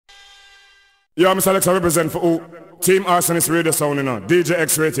Yeah, Mr. Alex, I represent for who? Team Arsonist Radio Sound, you know. DJ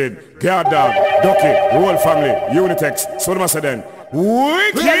X-Rated, Guard Dog, Ducky, Whole Family, Unitex. So what am I say then?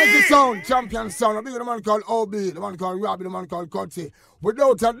 Wicked! Reality Sound, Champion Sound. A big the man called OB, the man called Robbie, the man called Cutty.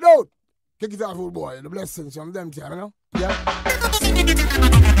 Without a doubt, kick it off, old boy. The blessings from them, you know? Yeah.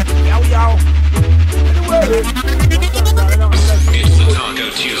 Yo. It's the Taco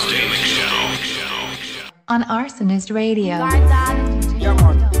Tuesday Mix Show. On Arsonist Radio. Yeah,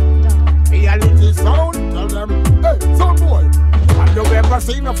 man. Reality Sound, tell them, hey, sound boy. Have you ever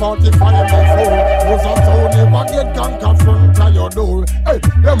seen a 45 before? Who's a sound never get conquer front of your door? Hey,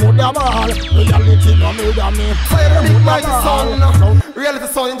 them would have all. Reality no murder me. Reality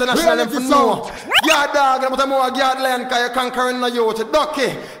Sound International and for no. Yard dog, I'm more yard land, cause you're conquering the youth.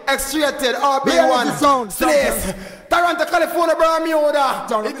 Ducky, X-rated, RB1, Slaves. Toronto, California, Bermuda.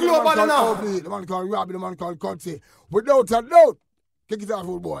 It's global now. The man called Robbie, the man called Cutty. Without a doubt, kick it off,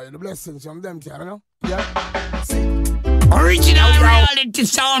 old boy. The blessings from them, you know? Yeah. See. Original reality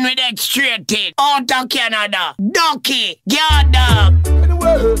sound with X-rated. Out of Canada. Ducky, Yard Dog.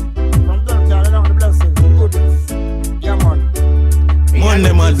 Anyway, from them, you know, the blessings, the goodness. Yeah, man.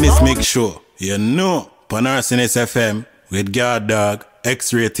 Monday Madness make sure. You know, on Arsonist FM with Guard Dog,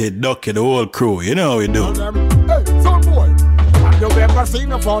 X-rated, Ducky, the whole crew. You know how we do. Hey, sound boy. Have you ever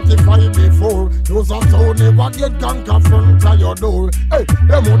seen a 45 before? Those are so never get conquer front of your door. Hey,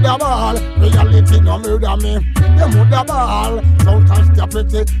 them would have all. Reality no murder me. Them would have all. Sometimes the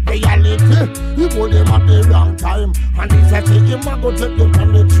pretty reality. He put them at the wrong time. And he said take him and go take them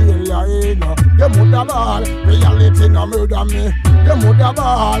from the trail. Yeah, them would have all. Reality no murder me. Them would have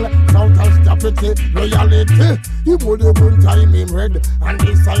all. Sometimes the pretty reality. He put them one time in red. And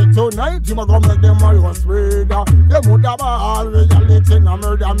he said tonight he gonna make them all was spread. Them would have all. Reality no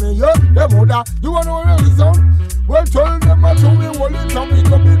murder me. Yeah, them would have. You wanna know the reason? Well, tell them what we hold it and we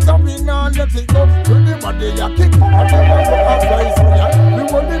go beat and we now let it go. To the body ya kick and they want to advise me. We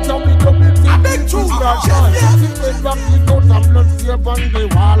hold it and we go beat it. I beg true. See back the out and blood safe on the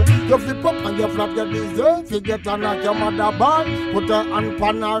wall. You flip up and you flap your dessert. You get a knock your mother ball. Put her hand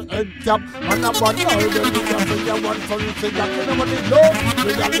pan her head cap. And a body all the way up to your one son. Say that you know what they know.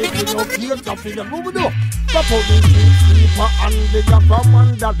 Reality no fear to feel them move it up. Stop out the sleeper and the gaffer man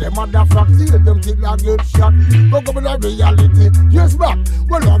that them motherfuckers see them till I get shot. Go with the reality, yes back.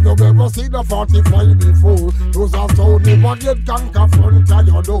 Well, have you ever seen the 45 before? Those are so never get conquer front of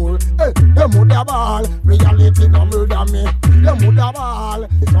your door. Hey, them would have all. Reality no murder me. Them would have all.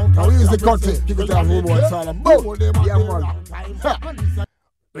 How is the country? Keep it down, boy. It's all about. Yeah, man.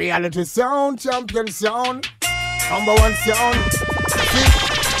 Reality sound, champion sound, number one sound. See?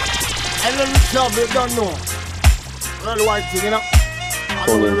 And then the job they don't know. Real white thing, you know.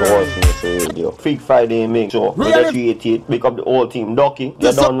 Only for Arsonist Radio. Freak Friday, make sure. Create, make up the whole team. Ducky,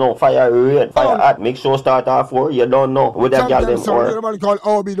 you don't know. Fire red, fire hot. Make sure start off 4. You don't know. With that girl them or. The man called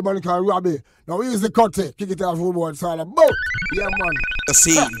OB, the man called Robbie. Now here's the Cutty. Kick it off, football. It's all about. Yeah, man.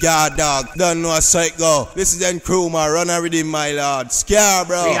 See, Guard Dog, don't know a psycho. This is them crew, man. Run everything, my lord. Scare,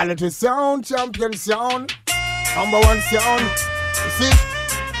 bro. Reality sound, champion sound, number one sound. You see?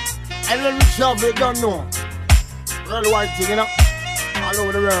 And then the shop they don't know. Real white thing, you know. All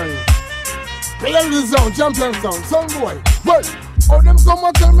over the world. Reality sound, champion sound boy. Well, how them come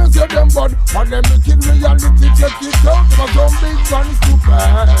and tell me say them bad. And them making reality check it out. Because some big fans stupid.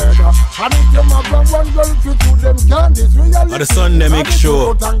 And if them have one girl fit to them candies. Reality. On the Sunday make sure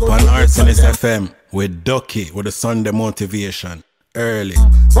on Arsonist FM with Ducky with the Sunday motivation. Early.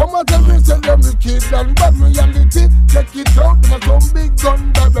 Come and tell me say them wicked and bad. Reality check it out. Because some big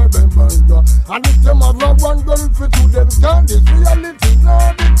gun and if them have one girl fit to them candies. Reality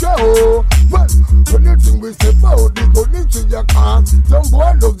not the show. Well, when you think we say about the gun into your cars. Some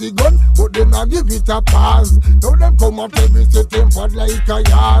boy love the gun, but they not give it a pass. Now them come and tell me say them bad like a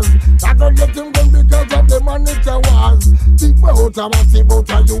yard. I don't let them gun because of them and it a was. Think about a massive out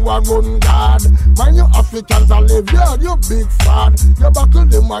and you a run guard. Man, you Africans a live yard, you big fan. You buckle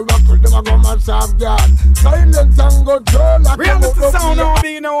them, I buckle them, I go match half guard. Silence and go through like a reality sound now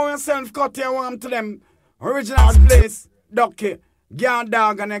be now yourself cut here one to them. Original place, Ducky, Guard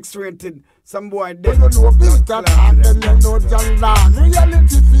Dog and X-rated. Some boy dead. You know Peter and then you know John Large.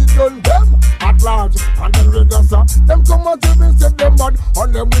 Reality feed on them at large. And then we just them come and tell me say them bad.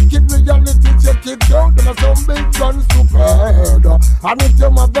 On them wicked reality check it out. Them are some big guns stupid. And if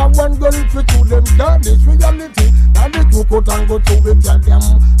them have that one gun fit to them candies. Reality and they took out and go to it tell them.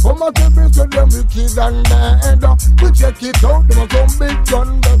 Come and tell me say them wicked and dead. We check it out. Them are some big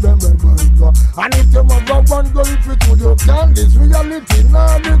guns. And if them have that one gun fit to them candies. Reality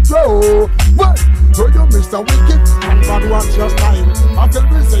now they grow. Well, so you Mr. Wicked and bad watch your time. Until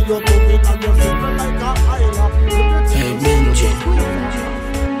we say you're doing and you're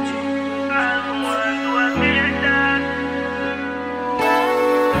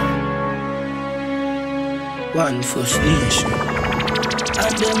One First Nation.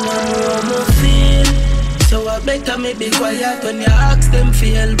 And them know how me feel. So I better me be quiet when you ask them for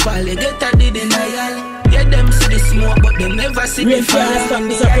help. While you get a the denial. Yeah, them see the smoke, but they never see the fire.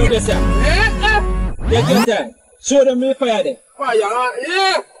 Show them the fire there. Fire,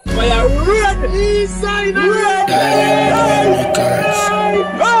 yeah. Fire red. East side red.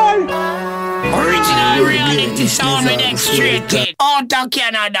 Original reality sound with X-rated. Out of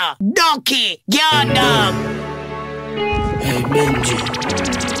Canada. Ducky. God dog. Hey Benji.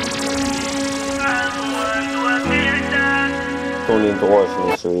 Tune into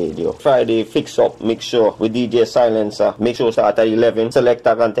Arsonist Radio. Friday, fix up, make sure with DJ Silencer. Make sure start at 11.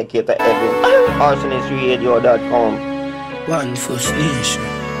 Selector can take you to heaven. ArsonistRadio.com. One First Nation.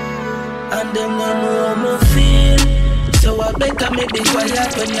 And them know how me feel. So I better me be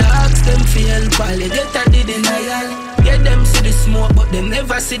quiet when you ask them for help. While you get a the denial. Yeah, them see the smoke, but they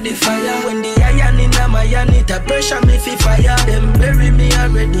never see the fire. When the iron in a my hand, it a pressure me fi fire. Them bury me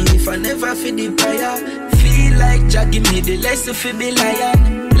already if I never feel the prayer. Feel like Jah give me the lesson fi be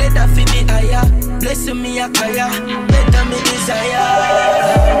lion. Leather fi be higher, blessing me a choir. Better me desire.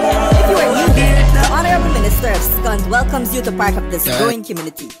 If you are new here, the Honorable Minister of Scund welcomes you to part of this growing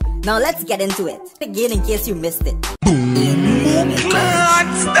community. Now let's get into it. Begin in case you missed it.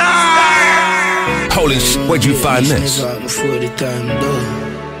 Holy shit, where'd you find this? Before the time done.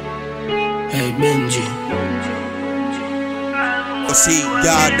 Hey Benji. See,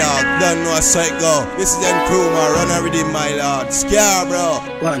 God dog, don't know a psycho. This is them crew, man, run everything, my lord. Scare, bro.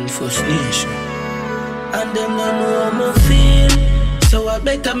 One First Nation. And them know how me feel. So I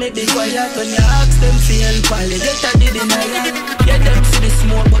better me be quiet when you ask them for help. While you get a the denial. Yeah, them see the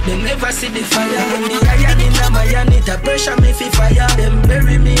smoke, but they never see the fire. When the iron in a my hand, it a pressure me fi fire. Them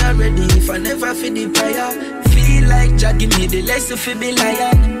bury me already if I never feel the prayer. Feel like Jah give me the lesson fi be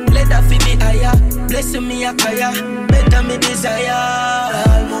lion. Leather fi be higher, blessing me a choir. Better me desire.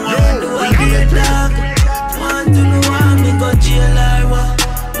 All me want do a great dog. Want to know why me go jail or what?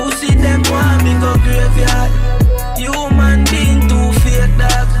 Pussy them want me go graveyard. Human being two-faced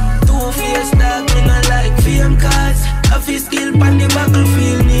dog, two-faced dog. Me no like fame cause I feel skill pan the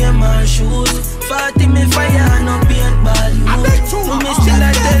battlefield, name and shoes. 40 me fire, no paintball youth. So me still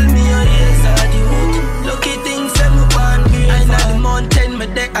a tell me your ears are the hood. Lucky things say me born brave. I know the mountain me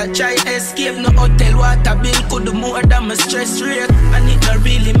there I try escape. No hotel water bill could do more than my stress rate. And it no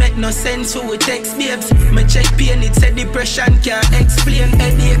really make no sense who we text babes. Me check pain, it say depression can't explain.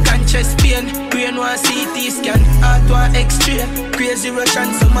 Headache and chest pain, brain want CT scan, heart want X-ray. Crazy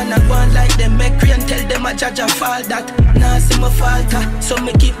Russian, some man a go on like them make rain. Tell them a judge a fall that. Nah see me falter, so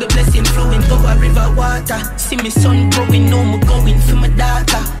me keep the blessing flowing over river water. See me son growing, know me going for my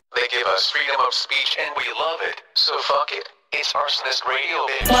daughter. They give us freedom of speech and we love it, so fuck it. It's Arsonist Radio,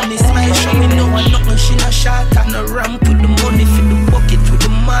 bitch. Mommy smile, show me no one nothing, she no shot. No ramp with the money for the bucket with the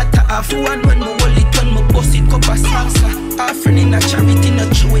matter. After one when me hold it, when me bust it, cup of salsa. Offering in a charity,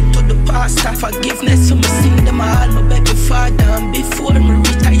 no show it to the pastor. Forgiveness, so me sing them all, my baby father. And before me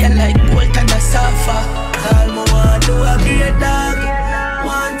retire like Bolt and a Safa. All me want do a great dog.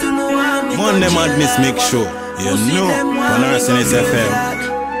 Want to know how me Monday Madness make sure you know on Arsonist FM.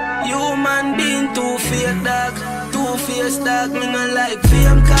 Human being two-faced dog, two-faced dog. Me no like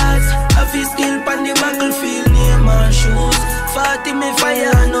fame cause I feel skill pan the battlefield, name and shoes. 40 me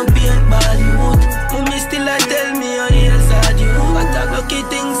fire, no paintball youth. Mommy still a tell me your ears are the hood. But I lucky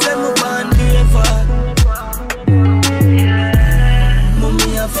things say me born braver. Mommy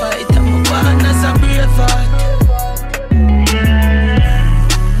a fight and me born as a braveheart.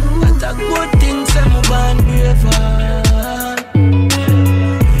 But a good thing say me born braver.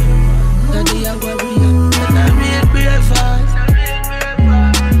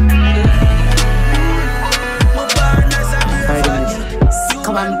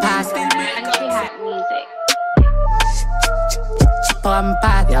 One part, country hot music. One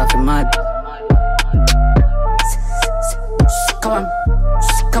part, yeah, for mad. Come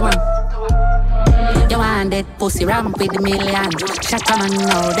on. You want that pussy ramp with the million. Shut come on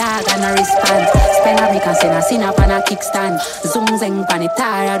now, dog, and a wristband. Spend a week and send a sin up on a kickstand. Zoom zeng pan it,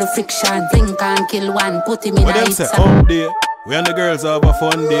 tire the friction. Blink and kill one, put him in a hit song. We and the girls have a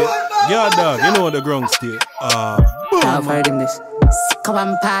fun day. Yeah, dog, you know the ground stay. Boom. I've heard him this. Come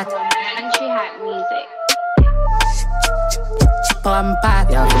on, part. Country hot music. One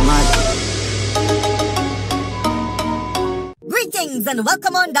part, yeah, for mad. Greetings and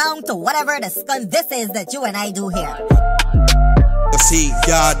welcome on down to whatever the scum this is that you and I do here. See,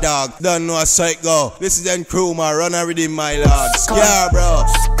 God dog, don't know a psycho. This is them crew, man, run everything, my lord. Scare, bro.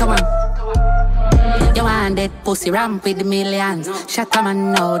 Come on. You want that pussy ramp with the millions. Shut a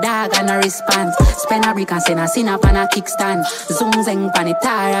man now, dog, and a response. Spend a brick and send a sin up on a kickstand. Zoom zeng pan it,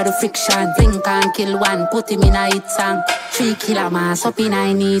 tired of friction. Blink and kill one, put him in a hit song. 3 killer mass up in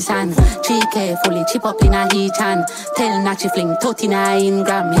a Nissan. 3K fully chip up in a heat hand. Tell Nachi fling 39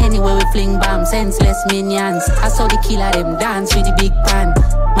 gram. Anyway we fling bomb, senseless minions. I saw the killer them dance with the big pan.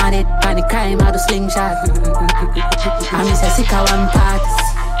 Mad it pan the crime out the slingshot. I miss a sick of one part.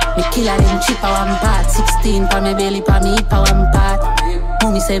 Me killer them chip a one part. 16 pa me belly pa me hip a one part.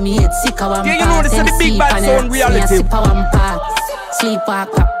 Mommy say me head sick a one part. You know this is the big bad sound reality. Sip a one part.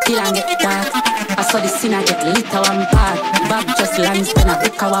 Sleepwalk up, kill and get dark. I saw the sinner get lit a one part. Back just land spin a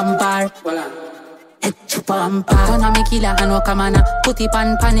brick a one bar. Head chip a one part. Turn on me killer and walk a mana. Put it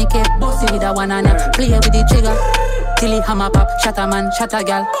on panic, bossy with a one and play with the trigger. Till he hammer pop, shut a man, shut a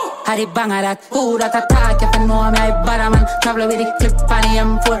gal. Had it bang at that, who that attack? If you know me, I bad man. Travel with the clip on the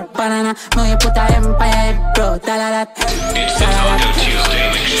M4 banana. Now you put a empire, bro, tell her that. It's the Taco Tuesday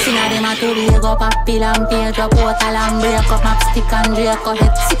mix. Sing a dem a to the ego, pop, pill and page, drop water and break up, map stick and drape, cut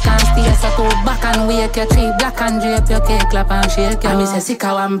head sick and stay, so to back and wake your tree, black and drape, your cake, clap and shake. I miss a sick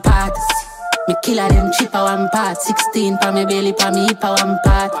a one part. Me killer them chip a one part. 16 pa me belly pa me hip a one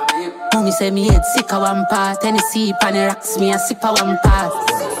part. Mommy say me head sick a one part. Tennessee pa the rocks me a sip a one part.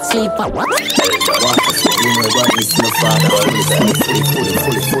 Sleep a one.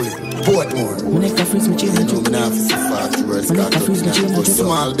 Portmore. When I freeze me change you know have to see fast words. When I freeze me change you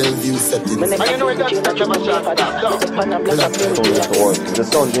small Bellevue settings. The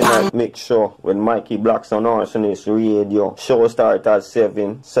Sunday night mix show with Mikey BLAXX on Arsonist Radio. Show start at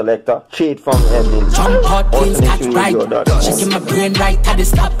 7. Selector cheat from heaven. Jump hot, things catch right. Shaking my brain right at the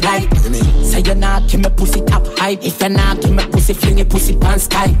stoplight. Say you're not give me pussy top hype. If you're not give me pussy, fling a pussy pan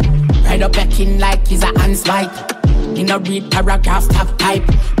sky. Ride up back in like he's a hand's bite. In a read paragraph top type.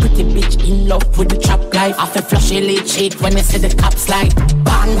 Pretty bitch in love with the trap life. After flush a late shade when they say the cops like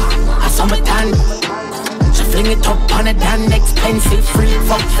bang, I saw my tan. She fling it up on a damn expensive free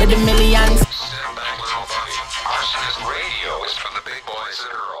fuck for the millions. Arsonist Radio is for the big boys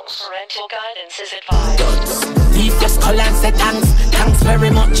and girls. Parental guidance is advised. Leave your skull and say thanks. Thanks very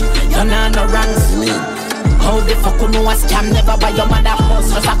much, you're not no ranks. How the fuck you know a scam? Never buy your mother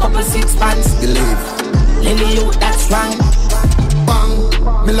house, just a couple 6 pants. Believe Lily, you, that's wrong.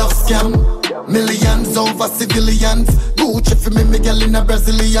 Bang, me love scam. Millions over civilians. Gucci for me girl in a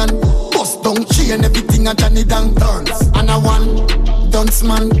Brazilian. Bust down chain, everything a Johnny Dang turns. And a one, dunce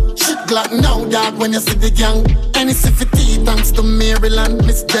man. Shit glock now, dog, when you see the gang. Any CFT thanks to Maryland.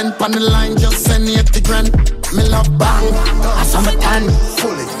 Miss Jen pan the line, just send 80 grand. Me love bang, I saw my tan.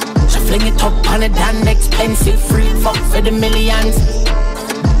 Fully. She fling it up on a damn expensive free fuck for the millions.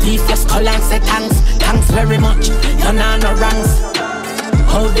 Leave your skull and say thanks. Thanks very much, you're not no ranks.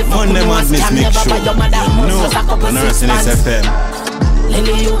 How the fuck you know a scam? Never buy your mother house, just a couple 6 pants.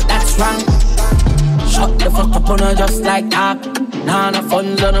 Lily, you, that's wrong. Shut the fuck up on her just like that. Nah, no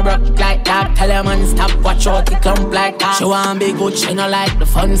funds on a broke like that. Tell your man stop, watch out, the clump like that. She want be good, she no like the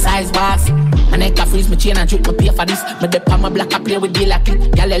fun size boss. And I can freeze my chain and drip my pay for this. Me dip on my black, I play with deal like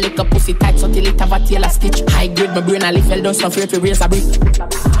it. Girl, you lick a pussy tight so till it have a tail a stitch. High grade, my brain I live well done, so afraid to raise a brick.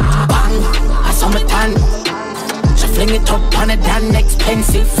 Bang, I saw my tan. She fling it up on a damn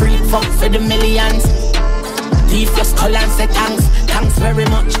expensive free fuck for the millions. Leave your skull and say thanks. Thanks very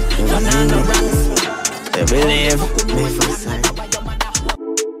much, you're not no ranks. They believe me for sight.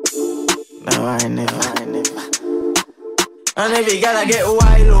 No, I never. And if you gotta get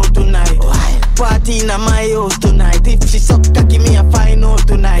wild out tonight, party in my house tonight. If she suck, give me a fine out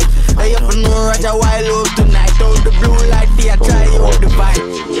tonight. I have no Roger wild out tonight. Out the blue light, I try out the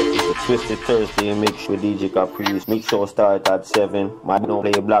vibe. Twisted Thursday mix with DJ CAPRICE. Mix show start at 7. My no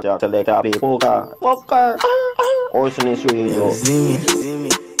play blackjack, selector play poker. Arsonist Radio. See me.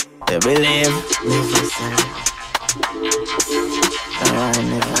 They believe me for sight. No, I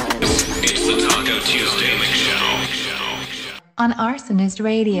never. It's the Taco Tuesday mix show. On Arsonist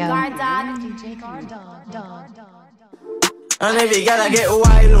Radio. And if you gotta get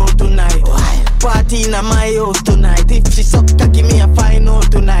wild out tonight, party in my house tonight. If she suck, give me a fine out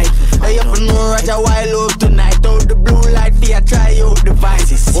tonight. I have no Roger wild out tonight. Out the blue light, I try out the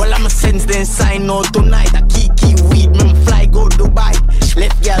vices. All I'm a sense then sign out tonight. I key weed, me fly go Dubai.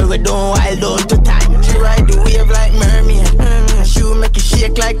 Left girl we don't wild out to time. She ride the wave like mermaid. She make it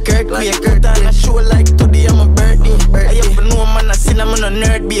shake like Kirk. And I show like today I'm a birthday. I have no man I seen I'm on a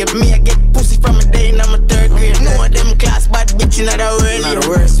nerd babe. Me I get pussy from a day and I'm a 3rd grade. No of them class bad bitch in the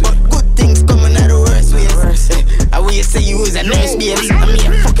world. But good things coming out the worst ways. I will you say you was a nurse babe. I mean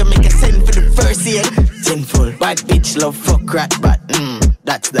I fucking make a send for the first year. Tenfold bad bitch love fuck rat but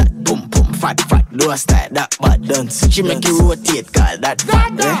that's that boom boom fat Do a style that bad dance. She make you rotate, call that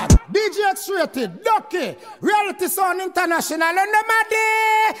bad. DJMICKY rated, Ducky, Reality Sound International, and the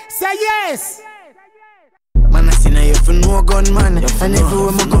Maddy. Say yes. Man, I seen you for no gun, man. And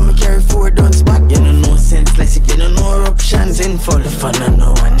everywhere I go, me carry 4 guns back. You know no sense, like you don't know options. In for the fun of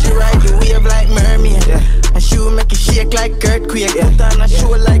no one. She ride the wave like mermaid. And she will make it shake like earthquake. Put on a show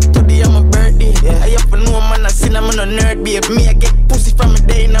like today on my birthday. I have for no man, I seen I'm on a nerd, babe. Me, I get pussy from a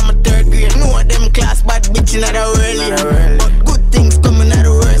day in my 3rd grade. No of them class bad bitch in the world. But good things coming out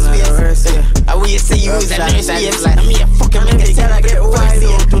of worst ways. I will say you is a nurse, yes. I'm here fucking make it sound I get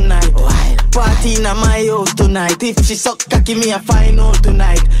wild tonight. Party in my house tonight. If she suck cocky, me a find out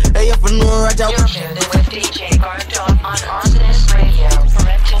tonight. I have for no Roger. You're tuned in with DJ Gardon on Arsonist Radio.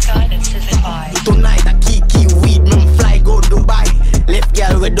 Parental guidance is advised. Tonight I kiki weed, me fly go Dubai. Left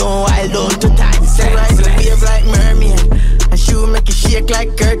girl we don't wild down to time. Say ride the wave like mermaid. And she will make it shake like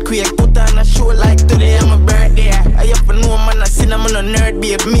earthquake. Put on a show like today on my birthday. I have for no man, I seen I'm on a nerd,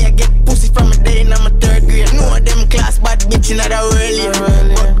 babe. Me I get pussy from a day in my 3rd grade. No of them class bad bitch in the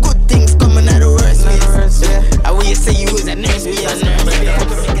world. But good things coming out of worst ways. I will say you is a nurse, be a nurse.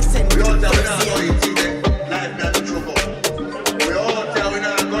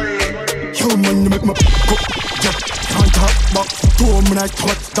 Yo, man, you make my go. Can't talk back. 2 minutes,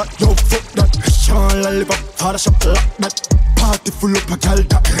 touch that. Yo, fuck that. Shine like live up. Hard as a black that. Party full of a gal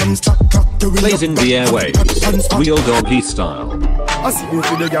that hands that clock. Blazing the airwaves, real doggy style. It's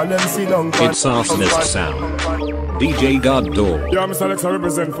Arsonist Sound. DJ God Door. Yeah, Mr. Alex, I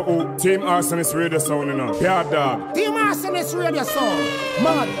represent for who? Team Arsonist Radio Sound, you know. Yeah, dog. Team Arsonist Radio Sound.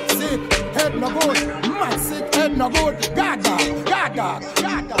 Mad, sick, head no good. Mad, sick, head no good. God dog, God dog,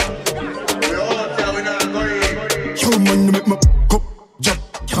 God dog. We all tell we not going. Yo, man, you make my cup jump.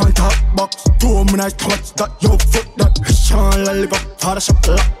 Can't talk box. 2 minutes, touch that. Yo, fuck that. Shine like live up. Hard as a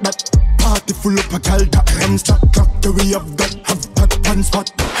black that. Party full of a gal that hands that clock. The way I've got, have that one spot.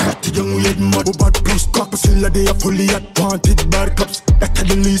 Hat young weird mud, bad plus cock. Still a day fully at wanted bad cups. That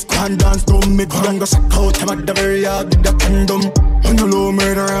the least can dance, don't make wrong. Go suck out, I'm at the very yard with the condom. On the low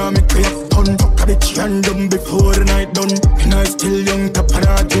murder, I'm a clear ton. Fuck a bitch random before the night done. And I still young, top of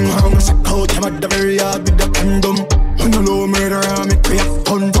that thing. Go suck out, I'm at the very yard with the condom. On the low murder, I'm a clear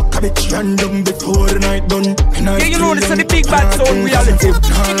ton. Fuck a bitch random before the night done. And I you know this is the big bad sound reality.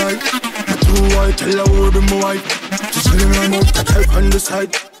 I tell her who be my wife. Just feeling my mouth, I type on the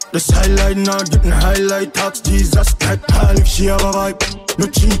side. The sideline now getting highlight talks. Jesus Christ, pal, if she have a vibe. No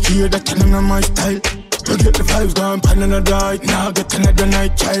cheeky, that telling her my style. To get the vibes gone, pan and a die. Now get another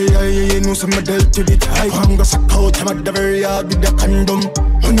night, child. I know some medal to the type. I'm gonna suck out, I'm at the very yard with the condom.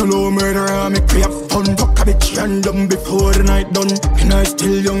 On the low murder, I make me have fun. Fuck a bitch random before the night done. And I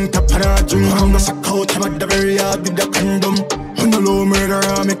still young, top of that gym. I'm gonna suck out, I'm at the very yard with the condom. On the low murder,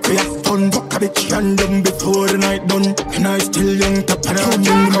 I make me have fun. Fuck a bitch random before the night done. And I still young, top of that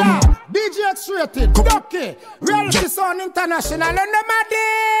gym. DJMICKY rated, Ducky, Reality Sound International, and the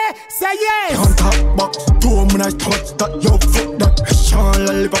Maddy. Say yes. Can't talk box. 2 minutes, touch that. Yo, fuck that. Shine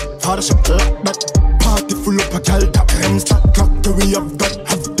like live up. Hard as a black that. Party full of a gal that hands that clock. The way I've got,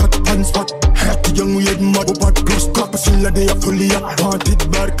 have that one spot. Hat the young weird mud, bad plus cock. Still a day fully at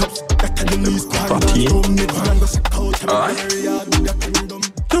wanted bad cups. That can the least time. Don't need to go suck out.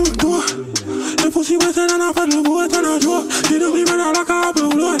 Don't do it. The pussy wetter than a paddle boat and a joke. She don't be better like a apple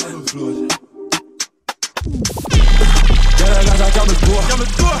blood.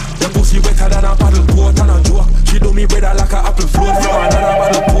 The pussy wetter than a paddle boat and a joke. She do me better like a apple float.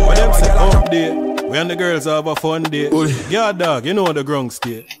 We and the girls have a fun day. Yeah, dog, you know the grunk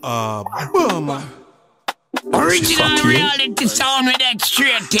stay. Boom. Original reality sound with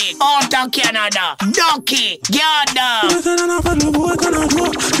X-rated. Out of Canada. Ducky. Garda.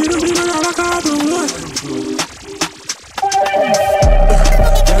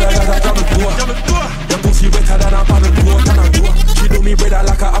 The pussy wetter than a paddle boat and a joke. She do me better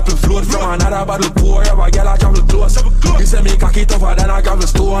like a apple float. From another bottle pour, have a girl a travel close. You say me cocky tougher than a gravel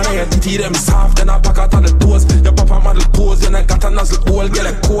stone. And your titty them soft, then I pack out on the toes. Your papa model pose, then I got a nozzle hole. Get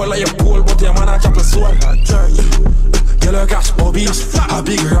a coal like your pole, but your man a chop a soul. Yellow cash obese, a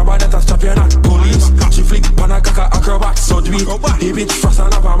big rubber that a strap you not police. She flick pan a caca acrobat so do it. The bitch fast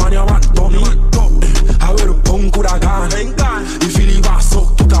and up a man you want dummy. I wear the punk coulda gone. If you leave her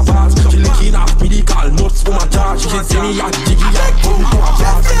suck to the bars, she licking off medical nuts for my charge. She see me at jiggy and come to a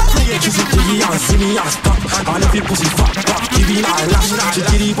bar. She see jiggy and see me and stop. And if you pussy fat pop, give me a lash. She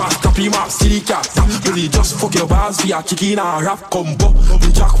get it past copy map, silly cat. Really just fuck your bars for your chicken and rap combo. The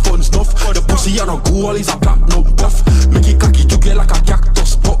jack fun stuff. The pussy and a goal is a platinum buff. Make it cocky to get like a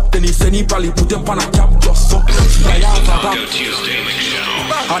cactus pop. Then he send he probably put them on a cap just so. She a yard for that.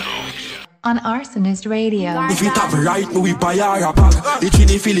 on Arsonist Radio. If it have right, no we buy her a bag. It's in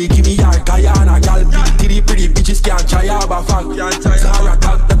the Philly, give me your Guyana. Gal, big titty, pretty bitches can't try her a fag. Sarah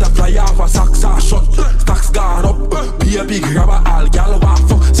tag that a fly off a socks are shut. Stacks gone up, be a big rubber all. Gal want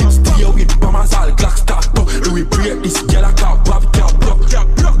fuck, 60 year with Bamas all. Glock start up, do we break this gal a cap, pop, cap, block.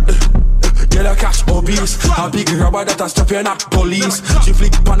 Get a cash obese, a big rubber that a strap your neck police. She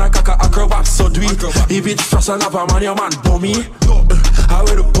flick pan a caca acrobat so do it. If it frost and have a man your man dummy. I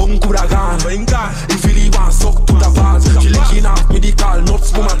wear the punk coulda gone. If you leave and suck to the bars. She licking off medical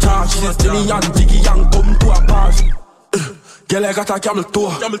nuts for my charge. She's telling young diggy young come to a bars. Girl I got a camel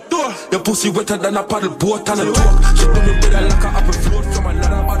toe. Your pussy wetter than a paddle boat and a joke. She do me better like a apple float from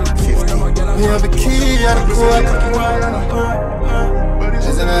another bottle. We have a key and a code.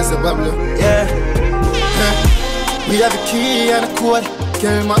 There's an answer, bubble. Yeah. We have a key and a code.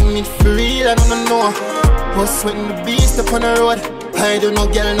 Girl, man, need for real, I don't know. Was sweating the beast upon the road. I don't know,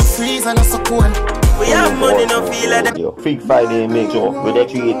 girl, no freeze and no so cold. We have money, no feel like that. Yo, Freak Friday, make sure with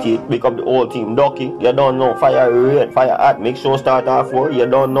that 388, pick up the whole team. Ducky, you don't know. Fire red, fire hot, make sure start off 4. You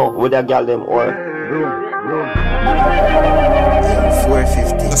don't know with that girl them or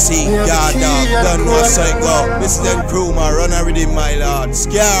 450. See, God dog, don't know how it go. This is them crew, man, run everything, my lord.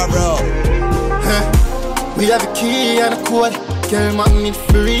 Scare, bro. We have a key and a code. Girl, man, need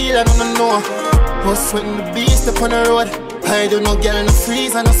for real, I don't know. Was sweating the beast upon the road. I don't know, girl, no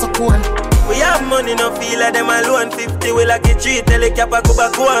freeze and no so cold. We have money, no feel like them alone. 50 we like a tree, tell a cap a go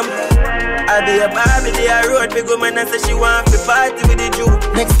back home. I be a Barbie, they a road, big woman and say she want to party with the Jew.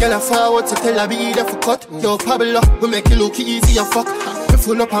 Next girl I forward to tell her be there for cut. Yo, Pablo, we make it look easy, you fuck. We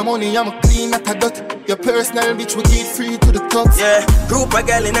full up our money, I'm a clean at a dot. Your personal bitch, we get free to the top. Yeah, group a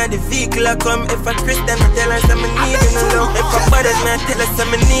girl in the vehicle I come. If a Christian, I tell her some need in the love. If a body, I tell her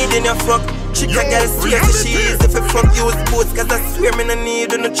some need in your fuck. Trick a girl serious, she is if I fuck you with boots. Cause I swear me no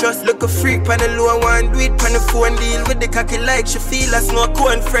need no trust. Look a freak pan the low, I want do it pan the phone. Deal with the cocky like she feel as no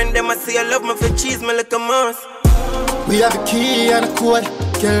cool friend. Them I say I love me for cheese, me like a mouse. We have a key and a code.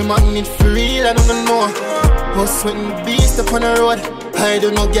 Girl, man, need for real, I don't know. Was sweating the beast upon the road. I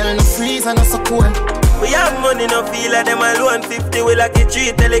don't know, girl, no freeze and no so cold. We have money, no feel like them alone. 50 we like a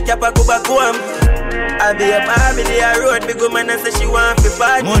tree, tell a cap a go back home. I be a Barbie, they a road, big woman and say she want to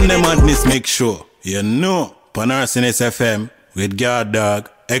party. Monday madness, make sure you know. On Arsonist FM with God Dog,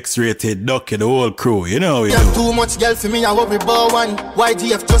 X-rated Ducky, the whole crew. You know we do. Too much girl for me, I worry about one.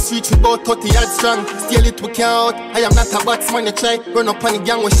 YGF just reached about 30 yards strong. Steal it, we can't out. I am not a batsman, you try. Run up on the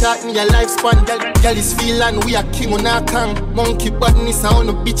gang, we shot in your lifespan. Girl is feeling, we are king on our tongue. Monkey badness, I on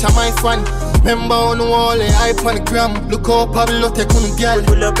the beach, I'm my fan. Remember on the wall, hype on the gram. Look how Pablo take on the girl.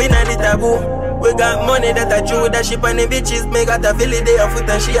 Pull up in the taboo. We got money that I drew that ship on the bitches. Make out a Philly day of foot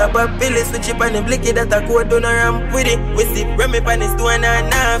and she a pop pilly. Switch it on the blicky that I go down around with it. We see Remy pan his door and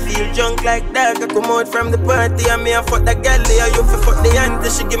I feel drunk like that. I come out from the party and me a fuck the gal. I you fi fuck the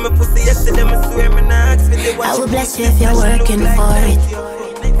auntie. She give me pussy yesterday, I swear me nah ask for the watch. I will bless you if you're working for it.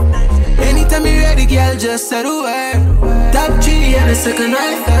 Anytime you ready, girl, just say the word. Top 3 and a second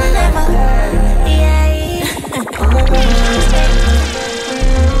right third.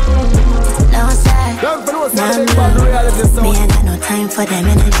 Me, I got no time for them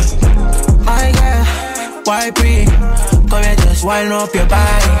energy. My girl, why breathe? Come here, just wind up your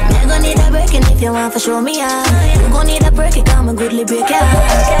body. You gon' need a breaking if you want to show me out. You gon' need a break, come a goodly break out.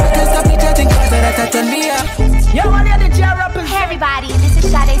 Can't stop me judging cause that turn me up. Yo, what are the chair rappers? Hey everybody, this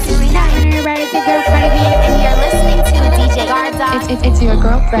is Sade Serena. And you're right, it's your girl Cardi B. And you're listening to DJ Gardog. It's your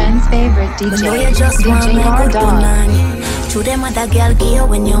girlfriend's favorite DJ, you just DJ Gardog. To them other girl give you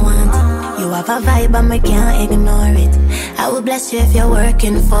when you want. You have a vibe and we can't ignore it. I will bless you if you're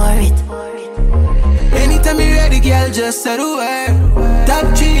working for it. Anytime you ready, girl, just say the word.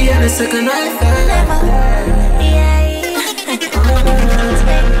 Top 3 and a second right third.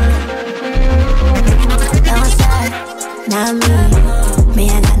 Don't start, not me. Me,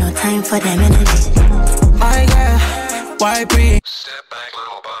 I got no time for them energy. My girl, why breathe? Step back,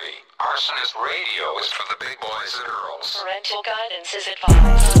 little buddy. Arsonist Radio is for the big boys and girls. Parental guidance is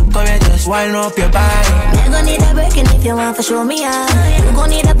advised. Come here, just wind up your body. You gon' need a breaking if you want to show me out. You gon'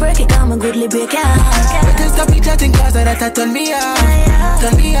 need a break, come a goodly break out. I can't stop me chatting cause that turn me on.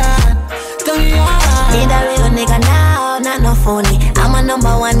 Turn me on, turn me on. Need a real nigga now, not no phony. I'm a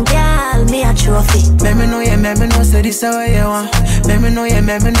 #1 girl, me a trophy. Let me know, say this how you want. Let me know,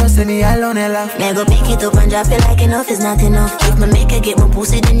 say me alone and laugh. Me go pick it up and drop it like enough is not enough. If me make it get my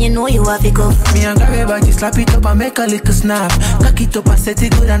pussy, then you know you have to go. Me and grab your body, slap it up and make a little snap. Cock it up and set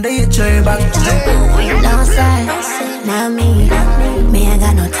it good and then you throw it back. Don't start, not me. Me I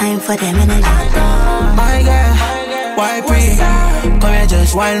got no time for them energy. My girl, Why pre? Come here,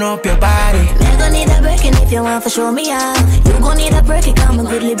 just wind up your body. You gon' need a break, and if you want to show me out, you gon' need a break, come and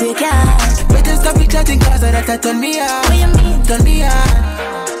goodly break out. Better stop it chatting, cause that turn me out. What you mean? Turn me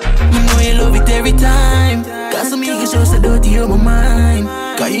out. You know you love it every time. Got some niggas just so dirty on my mind.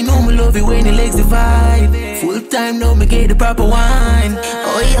 Cause you know me love it when the legs divide. Full time now me get the proper wine.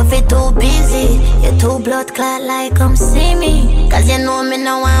 Oh, you feel too busy. You too blood clot like come see me. Cause you know me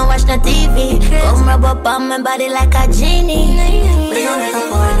no one watch the TV. Come rub up on my body like a genie. We gon' make a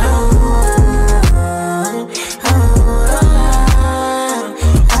porno.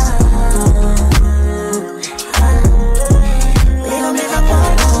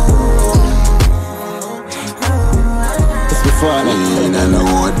 I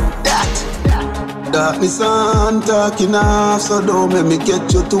know that darkness on talking off, so don't make me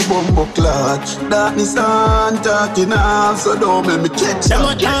get you to bumbo clot. Darkness on talking off, so don't make me get you. Them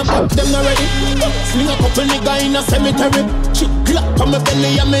a jump up, them not ready. Sling a couple nigga in a cemetery. Shit clap on my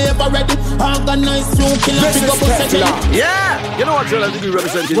belly, and me ever ready. Organize you, kill a big up a yeah, you know what you're like to do,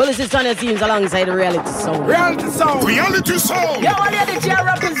 representing. Well, this is Tanya Teams alongside the reality sound. Reality sound. Reality sound. Yo, what did you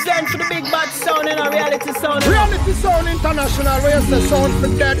represent for the big bad sound in a reality sound? Reality sound international, where you say sound for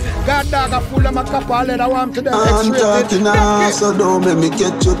dead. God dog a fool of my couple, I want to them I'm talking off, so don't make me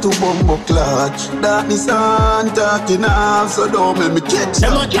get you to bumbo clot. Darkness on talking off, so don't make me get you.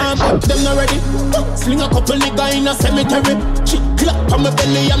 Them a jump up, them not ready. Sling a couple nigga in a cemetery. Shit clap on my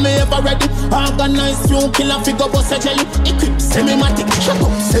belly, and me ever ready. Organize you, kill a figure, bust a jelly. Equip semi-matic, shut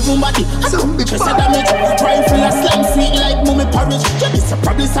up, everybody. Some bitch a damage. Rifle a slam sweet like mummy porridge. Jelly so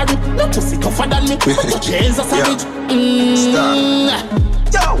probably sorry, no pussy tougher than me. But touch your hands a savage.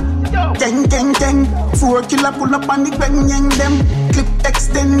 Yo, gang, gang, gang. 4 killer pull up on the bang, yang them. Clip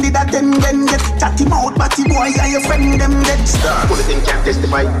extended at 10 then get chatty mouth, batty boy, are your friend them dead star. Bulletin can't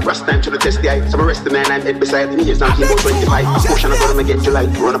testify. Rust time to the test the eye. Some arrest the man and head beside him. He's now about 25. Potion of gonna get July.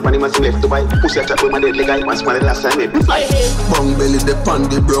 Run up on him and some left to buy. Pussy a chat with my deadly guy. Once my last time it fly. Bang belly the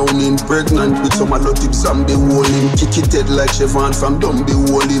pan the browning. Pregnant with some allotted zombie walling. Kick it head like Chevron from Dumby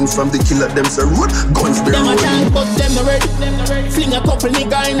walling. From the killer them so road. Guns be rolling. Them a tank but them not ready. Fling a couple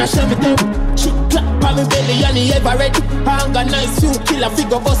nigga in a cemetery. Shit clap on me belly and he ever ready. Organize you, kill a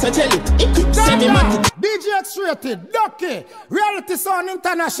figure, bust a jelly. Equip semi-matic. DJMICKY rated, Ducky, Reality Sound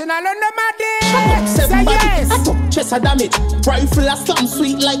International, and the Madden. Say yes. I took chest a damage. Rifle a slam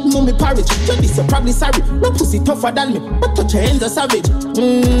sweet like mummy porridge. Jelly so probably sorry. No pussy tougher than me, but touch your hands a savage.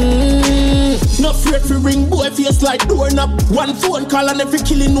 No fear for ring boy face like doorknob. One phone call and every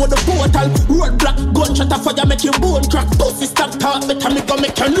killing know the portal. Roadblock, gunshot a fire make your bone crack. Pussy stop talk, better me go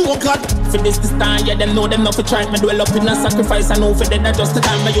make you know God. For this time, yeah, them know them not for try. Me dwell up in a sacrifice. I know for them that just the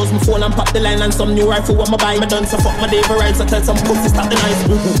time. I use my phone and pop the line and some new rifle what my buy. Me done so fuck my day for right. So tell some pussy stop the nice.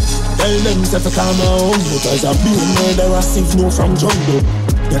 Tell them to calm down because I've been murderous if no from jungle.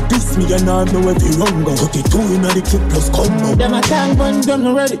 You diss me and I know every wrong go. 32 in the clip plus combo. Them a tank when them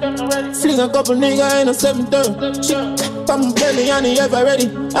not ready. Fling a couple nigga in a 7-3. Shit, pump belly and he ever ready.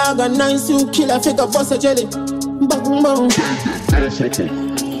 Organize you, kill a figure, bust a jelly. Bang, bang.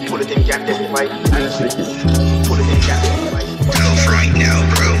 Bulletin can't testify. Bulletin can't testify. Tough right now,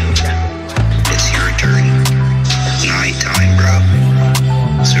 bro. It's your turn. Night time, bro.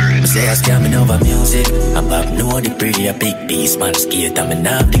 Certain. Say I scamming over music. I'm up, know the pretty, a big beast, man. Skate, I'm an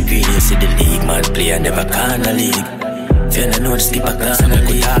half degree. See the league, man. Play, I never can the league. Feel I know the skip, I can't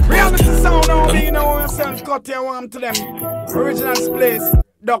could talk about it. Reality Sound, now we know yourself, cut your arm to them. Original place,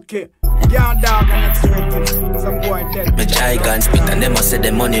 Ducky. Young dog and it's some boy dead. Me giant spit and them a say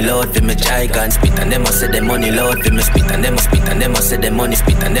the money load for me giant spit and them a say the money load for me spit and them a spit and them a say the money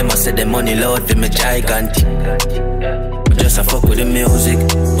spit and them a say the money load for me giant. Just a fuck with the music,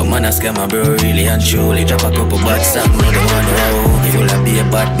 but man I scam my bro really and truly. Drop a couple bad songs, no the one who you will be a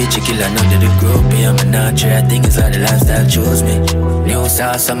bad bitch, you kill another the group. Me I'm a natural, I think it's how the lifestyle chose me. New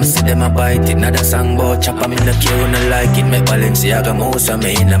sauce, I'ma see them a bite it. Another song about chop, I'm in the queue and I like it. Make Balenciaga moves, I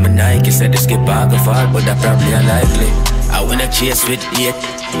mean I'm a Nike. Said the skip I go far, but that probably unlikely. I wanna chase with 8.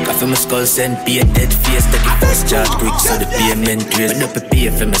 Coffee my skull send pay dead face. Take it first charge quick so the payment trace. When up a pay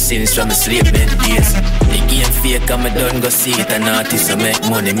for my sins from my sleeping days. The game fake and me done go see it. And artist so make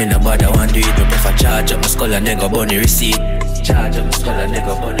money, me no bother want do it. Me prefer charge up my skull and nigga bunny receipt. Charge up my skull and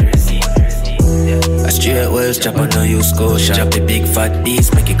nigga bunny receipt. A straight wells chop on no use Scotia. Chop a big fat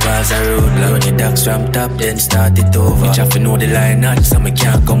piece, make it cross a road. Like when your dogs from top, then start it over. Bitch have to know the line out, so me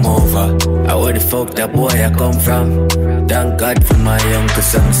can't come over. I where the fuck that boy I come from. Thank God for my uncle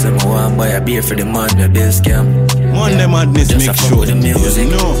son. So I want buy a beer for the man, the bill scam. Monday Madness Just Mix a fuck Show. with the music.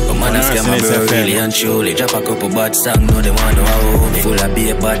 You know, But man, I scam my bro really and truly. Drop a couple bad songs, no they want to hold me. Full of be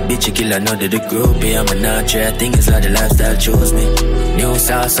a bad bitch, you kill another the groupie. I'm a notcher, I think it's how the lifestyle chose me. New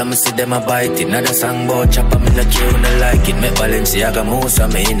sauce, I'ma see them a bite it. Another song about chop, I'm in the queue and I like it. Make Balenciaga moves,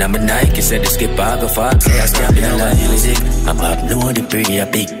 I'm in, I'm a Nike. Said the skipper, I go fast, say I scam in the music. I'm up, no the pretty, a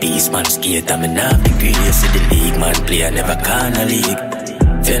big piece, man, skate. I'm in half degree, you see the league, man, play, I never can a league.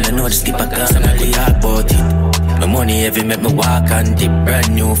 Feel I know the skipper cause I'm not gonna talk about it. My money heavy make me walk and dip. Brand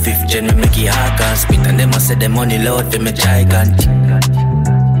new 5th gen me make it hard and spit. And them I say the money loud for me gigantic.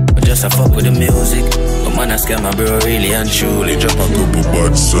 But just a fuck with the music. But man I scam my bro really and truly. Drop a couple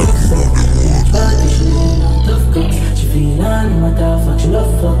bad songs on the road. She feel on my fuck, she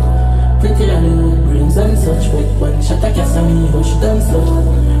love fuck. Pretty and little brains and such. But when shot a cast on me, but she done slow.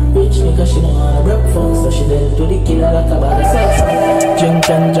 Rich nigga she know how to broke fuck. So she dead to the killer like a bag of sauce. Drink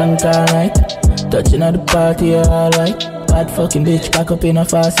and drunk all night. Touching at the party, alright. Bad fucking bitch, cock up in her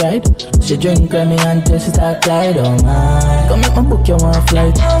far side. She drink on me until she start glide, oh man. Come make my book, you want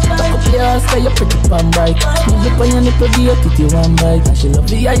flight. Cock up your ass, cause you pretty pan bike. Nip on your nipple, do your kitty one bite. And she love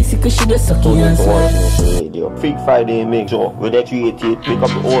the icy, cause she just sucky and slide. Freak Friday Mix Show. With that 388, pick up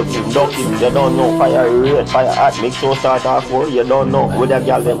the whole team. Duck it, you don't know. Fire red, fire hot. Make sure start off 4, you don't know. With that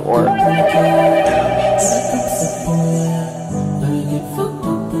girl them or.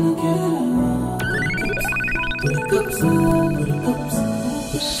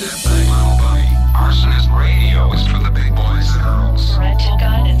 Arsonist Radio is for the big boys and girls. Parental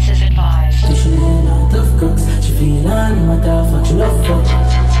guidance is advised. She tough crooks. She feel on my fuck, she love fuck.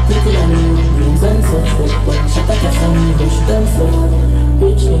 Pretty and little brains and such. But when she take a song, but she done fuck.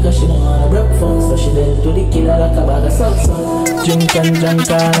 Rich nigga, she know how to broke fuck. So she dead to the killer like a bag of sauce. Drink and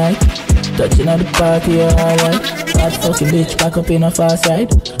drunk all night. Touching at the party, alright. Bad fucking bitch, back up in her far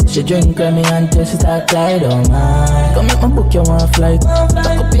side. She drink on me until she start glide, oh man. Come make my book, you want flight.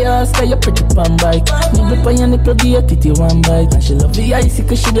 Back up your ass, cause you pretty pan bike. Nibble on your nipple, do your kitty one bite. And she love the icy,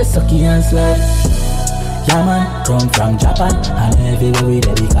 cause she just sucky and slide. Yeah man, come from Japan. And everywhere we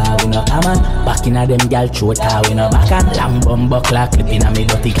there because we no common. Back in a them gal throat, we no backan. Long bumbo clock, clipping a me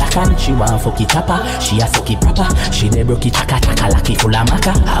dirty clackan. She want fucky chopper, she a sucky proper. She de brokey chaka chaka, lucky full of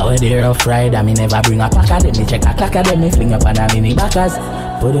maca. I wear the rough rider, me never bring a packer. Then me check a clacker, then me fling up on a mini backers.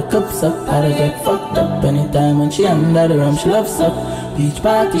 Put the cups up, how to get fucked up. Anytime when she under the rum, she loves up. Beach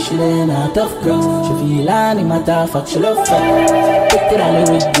party, she laying a tough crooks. She feel on him at her fuck, she love fuck. Pick it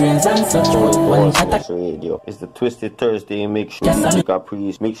all with brains and such. One shot Radio. It's the Twisted Thursday Mix Show.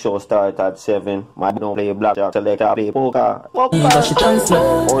 CAPRICE. Make sure start at 7. My don't play blackjack, select play poker. Nigga she turn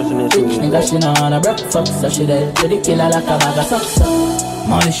slow. Rich nigga she know how to broke fuck. So she dead to the killer like a bag of socks.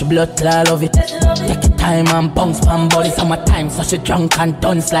 Money she blood till I love it. Take your time and bounce pan body. Summertime so she drunk and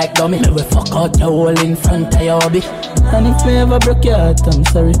dunce like dummy. Me will fuck out the hole in front of your hobby. And if me ever broke your heart, I'm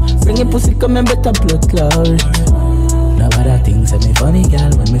sorry. Bring your pussy come and better blood glory. Nobody things say me funny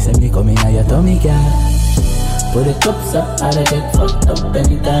girl. When me say me come in at your tummy girl. Put the cups up, how to get fucked up.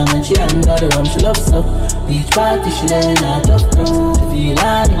 Anytime when she under the rum, she loves up. Beach party, she laying out of crooks. She feel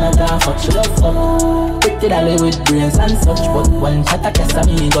on him at her fuck, she loves up. Pretty dolly with brains and such. But one shot a kiss at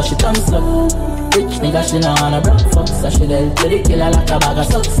me, go she thumbs up. Rich nigga, she know how to broke fuck. So she dead to the killer like a bag of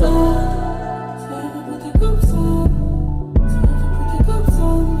sucks up.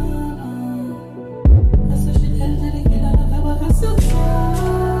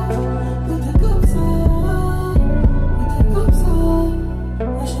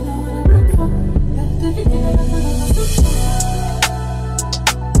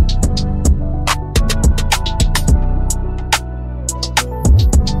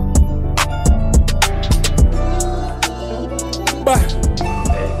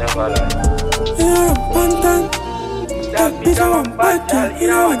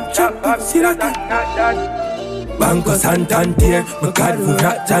 Banco Santander, my God, who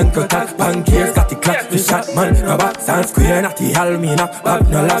rat Janko tack bankiers, got the clock for shot man, no box and square, not the Almina, back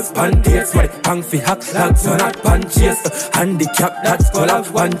no last panties, my pang fi hack, lags on not punches, handicap, that's call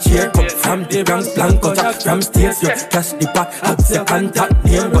out one cheer, come from the Bronx, Blanco, jack from stairs, you cash the back, have second tap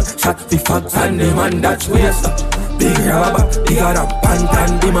name, but shot fi facts and the man that's waste. Big rubber, bigger than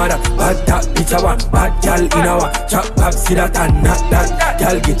Pantan, the mother. Bad that bitch, I want bad gal in our chop up, see that and not that.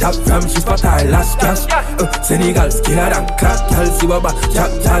 Gal get up from, she spot her last cash. Senegal skiller than crack, gal see what bad.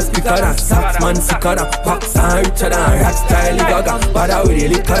 Chop jazz bigger than sax, man sicker than box and richer than rat style. Gaga, bad with the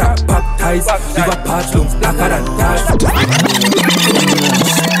liquor and baptize. Live a patch looms blacker than ties.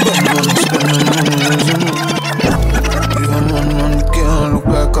 Even one can't look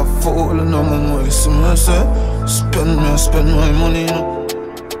like a fool and I'm on my semester. Spend my money, you know.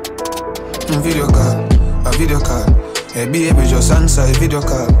 Video card, a video call. Hey baby, just answer a video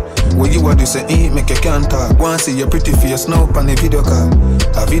call. What you want to say, make you can't talk. Want see your pretty face now on a video call.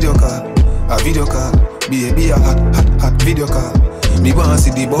 A video call, a video call. Baby, a hot video call. Me want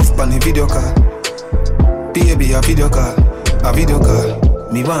see the buff on a video call. Baby, a video call, a video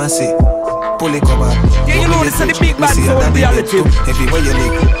call. Me want see. Pull it cover. Yeah, you know this is the big bad sound reality. Everywhere you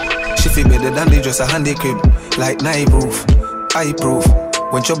live. She feel better than they just a handy crib. Like night proof, eye proof.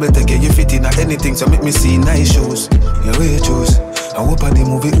 When trouble take you fit in anything, so make me see nice shoes. Yeah, where you choose. I hope I the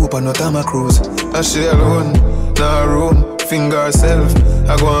movie, hope I not time a cruise. I stay alone, nah room, finger herself.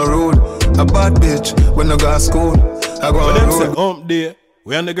 I go on road, a bad bitch when I go to school. I go on road. Day,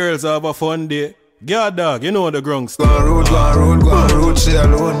 we and the girls have a fun day. Yeah, dog, you know the grunks. Go on road, go on road, go on road. Stay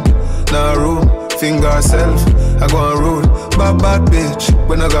alone, nah room, finger herself. I go on road, bad bitch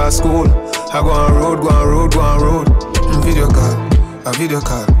when I go to school. I go on road, go on road, go on road. Video call, a video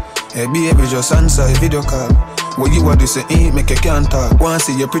call. Hey baby, just answer a video call. What you want to say, make you can't talk. Want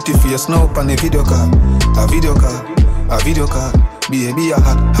see your pretty face now on a video call. A video call, a video call. Baby, a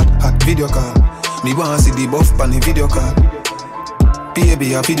hot video call. Me want see the buff on a video call.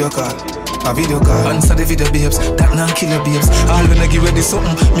 Baby, a video call. A video call. Answer the video, babes. That not kill your babes. All when I give ready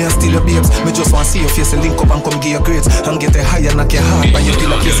something, me a steal your babes. Me just want see your face and link up and come give your grades. And get a higher, knock your heart. But you feel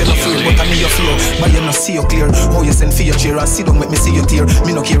like you're not afraid, but I know you feel. But you not see you clear. How you send for your chair and sit down, make me see you tear.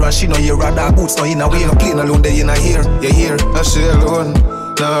 Me no care and she no hear. Rather boots no in a way, no plane alone, they in a here. You hear? I stay alone,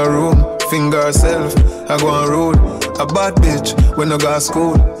 nah room, finger herself. I go on road, a bad bitch when I go to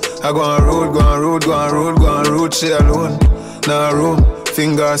school. I go on road, go on road, go on road, go on road. Stay alone, nah room.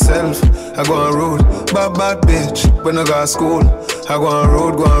 Finger herself, I go on road. Bad bitch, when I go to school. I go on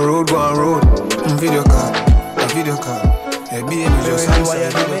road, go on road, go on road. Video call, a video call. Hey baby, just answer a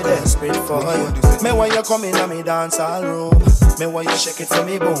video call. Me when you come in me dancehall room. Me when you shake it to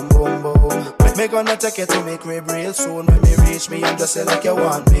me boom boom boom. Me gonna take it to me crib real soon. When me reach me, I'm just say like you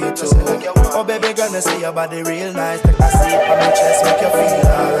want me to. Oh baby, gonna see your body real nice. Take a seat on my chest, make you feel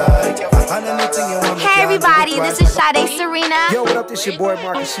alright. And anything you want me. Hey everybody, this is Sade Serena. Yo, what up? This your boy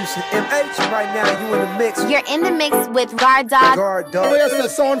Marcus Houston, MH. Right now, you in the mix. You're in the mix with Guard Dog. Guard Dog. Oh yes, the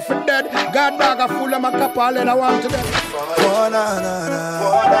sound for dead. Guard Dog, I fool of my cup, all that I want to them. Oh na na na.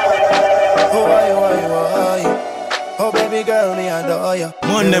 Oh why. Oh baby girl, me adore you.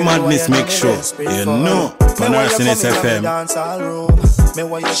 Monday Madness make sure you know. On SETINZ FM. Me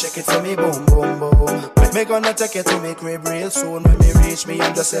want you shake it to me boom boom boom. Me gonna take it to me crib real soon. When me reach me,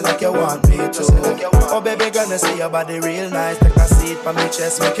 I'm just say like you want me to. Oh baby, gonna see your body real nice. Take a seat for me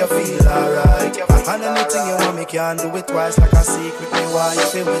chest, make you feel alright. And anything you want me can do it twice like a secret. Me why you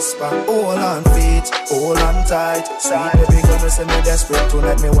feel whisper. Hold on feet, hold on tight. Sweet baby, gonna say me desperate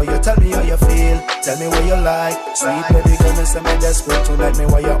tonight. Me why you tell me how you feel, tell me what you like. Sweet baby, gonna say me desperate tonight. Me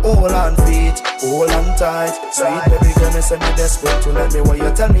why you hold on feet, hold on tight. Sweet baby, gonna say me desperate tonight. Me why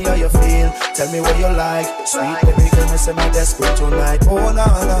you tell me how you feel, tell me what you like. Sweet baby, gonna say me desperate tonight. Oh na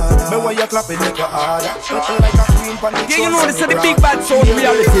na na. Me why you clapping make you harder. Looking like a queen pan the. Yeah, you know this is the big bad sound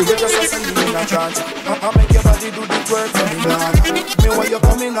reality. You just a sing in a trance. I make your body do the twerk for me, man. Me why you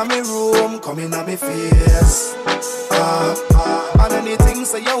come in my room, come in my face. And anything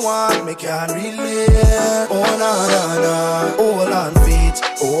say you want, me can relate. Oh na na na. Hold on feet,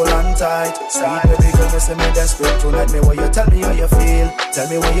 hold on tight. Sweet baby, gonna say me desperate tonight. Me why you tell me how you feel, tell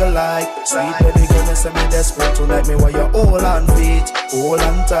me what you like. Sweet baby, gonna say me desperate tonight. Me why you hold on feet, hold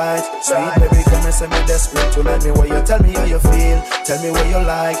on tight. Sweet baby, gonna say me desperate tonight. Me why you tell me how you feel, tell me what you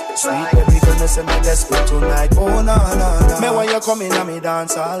like. Sweet baby, gonna say me desperate tonight. Oh na na na. Me why you come in me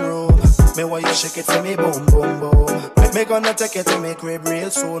dancehall room. Me why you shake it to me boom boom boom. Me gonna take it to me crib real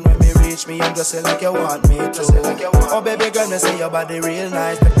soon. When me reach me, I'm just say like you want me to. Oh baby, gonna see your body real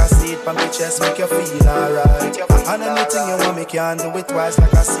nice. Take a seat for me chest, make you feel alright. And anything you want me can do it twice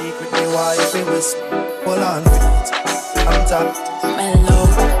like a secret. Me why you feel whisper. Hold on feet, I'm top. Mellow.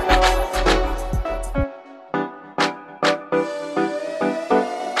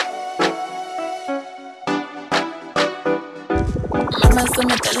 Mama said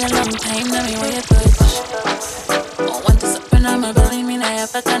me tell you long time, now me where you touch. Want to suck when I'm a belly, me na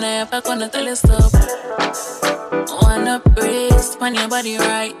yapa gonna tell you stop. Wanna brace, pan your body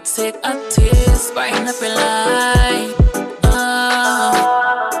right, take a taste, brighten up your life.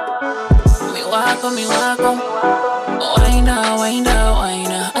 Me walk on. Wind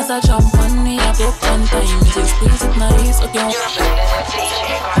up, as I jump on me, I broke on time. Music squeeze it nice, okay. You're listening to DJ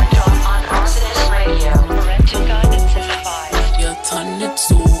Gardon on SETINZ Radio. Parental guidance is advised. You turn it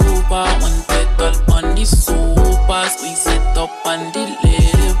super, one pedal on the super, squeeze it up and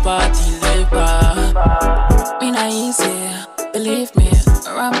deliver. Me not easy, believe me.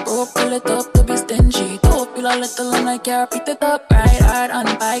 I'm broke, pull it up to be stingy. little and I can't pick it up. Ride hard on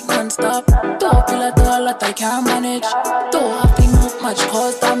the bike non-stop. Don't feel at all that I can't manage. Don't have to move much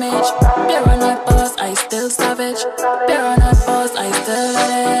cause damage. Bear on that boss, I still savage. Bear on that boss, I still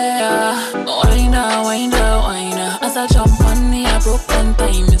let it. Wind up, wind up, wind up. As I jump on me, I broke one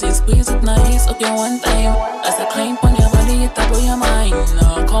time. As you squeeze it nice, okay one time. As I climb on your body, it blow your mind.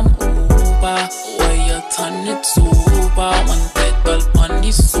 Now come over, why you turn it super? One pedal on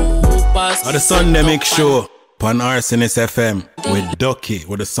the super. On the Sunday Mix Show on RCNS FM with Ducky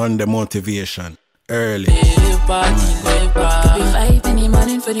with the Sunday motivation. Early. Live back. Be 5 in the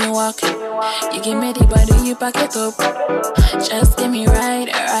morning for the walk. You give me the body, you pack it up. Just give me right,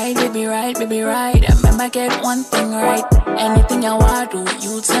 baby, right, baby, right. Remember, get one thing right. Anything you want to,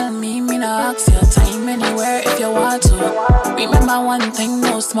 you tell me. Me not ask your time anywhere if you want to. Remember one thing,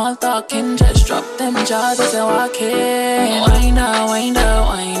 no small talking. Just drop them jaws as you walk in. Wind up, wind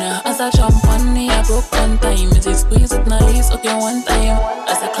up, wind up. As I jump on me, I broke one time. As you squeeze it nice, okay one time.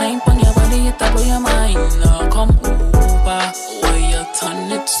 As I climb on your body, it blow your mind. Now come over, why you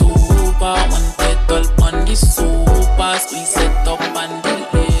turn it super? One pedal on the super, squeeze it up and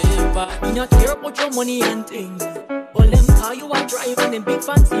deliver. Me not care about your money and things. All them car you are driving and big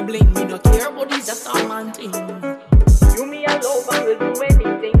fancy bling. Me not care about these just a man thing. You me a love and will do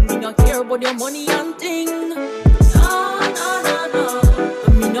anything. Me not care about your money and thing. No, no, no, no.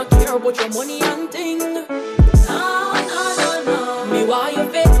 Me not care about your money and thing. No, no, no, no. Me why you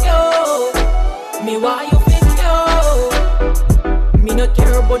fit yo? Me why you fit yo? Me not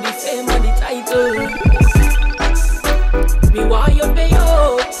care about the fame and the title. Me why you pay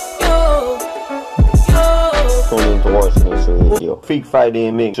yo? Tune into RCNS Radio. Freak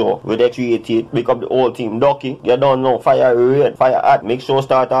Friday Mix Show with X38. Pick up the whole team. Ducky, you don't know. Fire red, fire hot. Make sure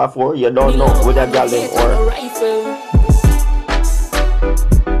start off 4. You don't know with that gal them or.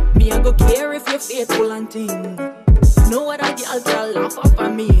 Me I go care if you're faithful and thing. No other girl can laugh off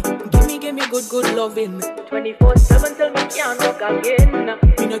at me. Give me good loving. 24/7 till me can't walk again.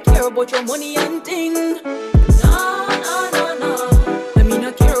 Me no care about your money and thing. No, no, no, no. Me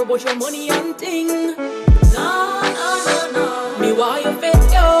no care about your money and thing. No, no, no, no. Me why you fit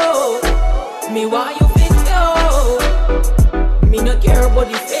yo? Me why you fit yo? Me no care about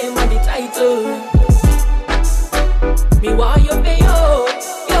the fame and the title. Me why you pay yo?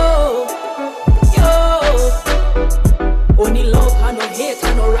 Only love and no hate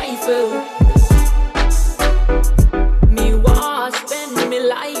and no rifle. Me want spend me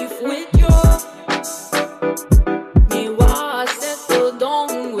life with you. Me want settle down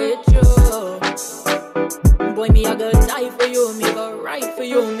with you. Boy, me I go die for you. Me go ride for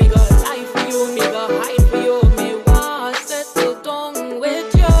you. Me go lie for you. Me go hide for you. Me want settle down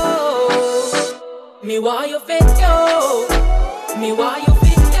with you. Me want you fit yo. Me want you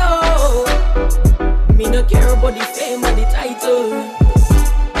fit yo. Me no care about the fame and the title.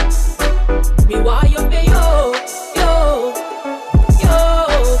 Me why you pay yo?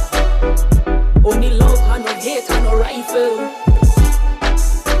 Only love and no hate and no rifle.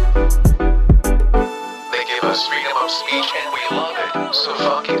 They give us freedom of speech and we love it. So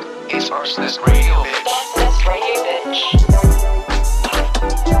fuck it. It's RCNS Radio, bitch. RCNS Radio, bitch.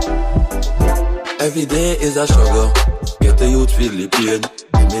 Every day is a struggle. Get the youth feel the pain.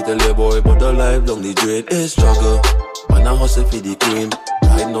 Me tell you boy, but the life down the drain is struggle. Man I hustle for the cream.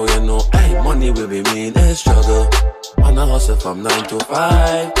 Right now you know, hey, money will be mean is struggle. Man I hustle from 9 to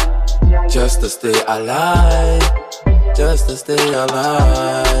 5. Just to stay alive. Just to stay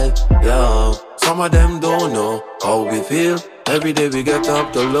alive. Yeah, some of them don't know how we feel. Every day we get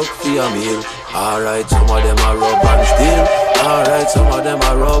up to look for a meal. Alright, some of them are rob and steal. Alright, some of them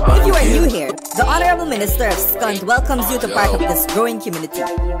are rob and If you kill. are new here, the Honorable Minister of Scund welcomes you to part of this growing community.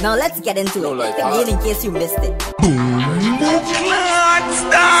 Now let's get into it, again in case you missed it.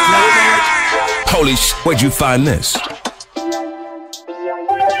 Holy sh**, where'd you find this?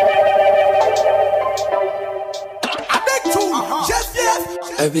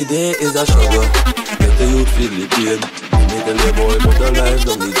 Every day is a struggle. Get the youth feel the pain. Me tell you boy, but the life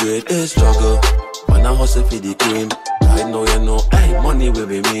down the drain is struggle. Man I hustle for the cream. Right now you know, hey, money will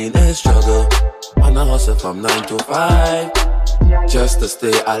be mean is struggle. Man I hustle from 9 to 5. Just to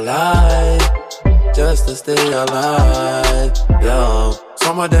stay alive. Just to stay alive. Yeah,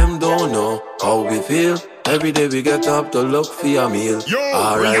 some of them don't know how we feel. Every day we get up to look for a meal.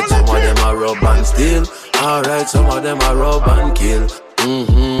 Alright, some of them are rob and steal. Alright, some of them are rob and kill.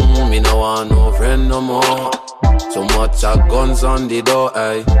 Me no want no friend no more. So much guns on the door,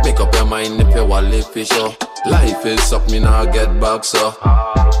 aye. Make up your mind if you want live for sure. Life is up, me now get back, so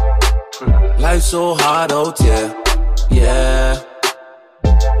Life's so hard out here, yeah.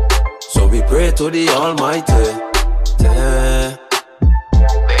 So we pray to the Almighty. They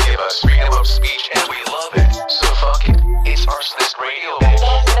give us freedom of speech and we love it. So fuck it, it's Arsonist Radio, bitch.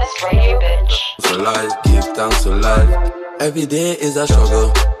 Arsonist Radio, bitch. For life, give thanks for life. Every day is a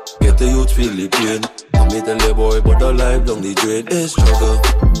struggle. Get the youth feel the pain. I meet a little boy, but the life down the drain is struggle.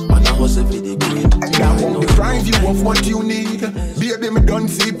 And I hustle for the green. I won't deprive you of what you need. Baby, me done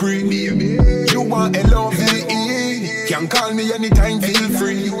see pre. You want L-O-V-E. Can call me anytime, feel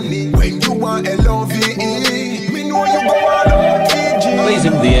free. When you want L-O-V-E, me know you go all out, KG.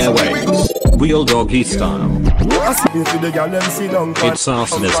 Blazing the airwaves, Wheel Doggy style. It's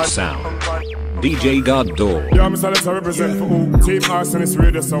Arsonist sound. DJ God Dog. Yeah, I'm sorry to represent for who? Team Arsonist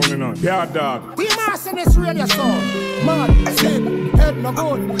Radio sound, you know. Yeah, dog. Team Arsonist Radio sound. Mad, sick, head no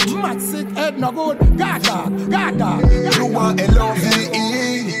good. Mad, sick, head no good. God dog. You want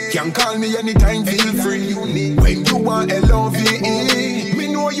L-O-V-E. Can call me anytime, feel free. When you want L-O-V-E, me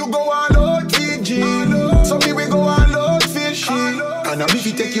know you go all out, KG. So me we go all out, fishy. And I'm if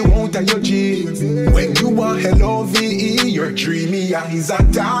you take you out of your jeans. When you want L-O-V-E, your dreamy eyes are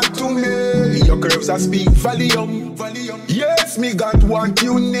talk to me. Your curves are speak volume. Yes, me got what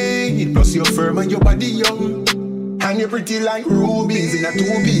you need. Plus you're firm and your body young. And you're pretty like rubies in a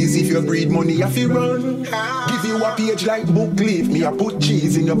two-piece. If you breed money, I feel run. Give you a page like book leaf. Me I put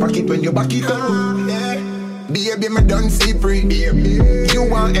cheese in your pocket when you back it up. Baby, me done see pre. You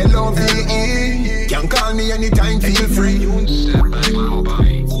want L-O-V-E. Can call me anytime, feel free.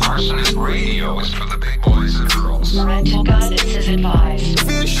 Arsonist Radio is for the big boys and girls. Parental guidance is advised.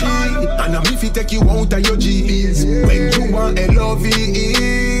 Fishy, and I'm if you take you out of your G's. When you want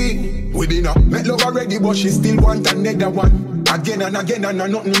L-O-V-E. We been up, met love already, but she still want another one. Again and again, and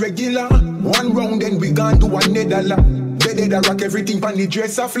nothing regular. One round, then we gone to another lap. Bedded a rock, everything pan the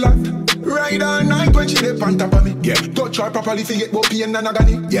dress a flat. Ride all night when she dey on top of me. Yeah, touch her properly, forget about pain and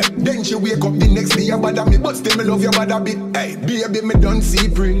agony. Yeah, then she wake up the next day, bother me, but still me love your body bit. Hey, baby, me done see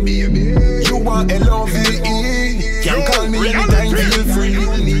pre. Baby, you want L-O-V-E. Can call me anytime, feel free.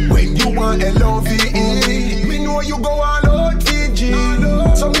 When you want L-O-V-E, me know you go all out, KG.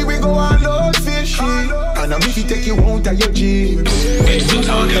 So me we go all out, fishy. And I'm if you take you out of your jeans. It's the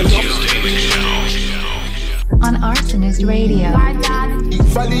Talk of Tuesday show. On Arsonist Radio.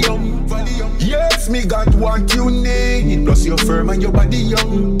 Volume. Yes, me got what you need. Plus you're firm and your body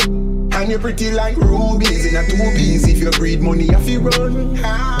young. And you're pretty like rubies in a two-piece. If you breed money, I feel run.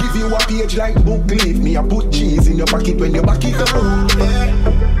 Give you a page like book leaf. Me I put cheese in your pocket when you back it up.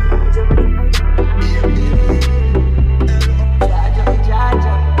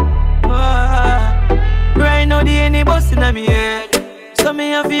 Right now the any bus in my head. So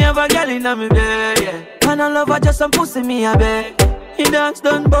me have you ever girl in my bed, yeah. And I love her just some pussy me a bed. He dance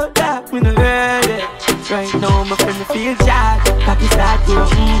done but that me no ready. Right now my friend me feel charged. Cocky start to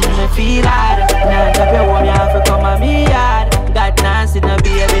me feel hard. Now drop your one you have to come at me hard. Got Nancy no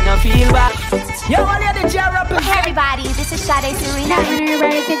baby no feel bad. Yo, all the rappers. Hey everybody, this is Sade Serena.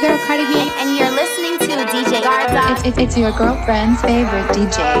 Everybody, it's your girl Cardi B, and you're listening to DJ Guard Dog. It's your girlfriend's favorite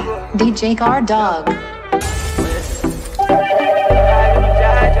DJ, DJ Guard Dog.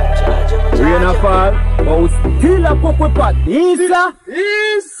 Rain a fall, but we still a pop with pot. Isa!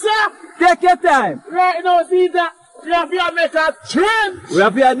 Take your time. Right now, Caesar, we have to make a trench. We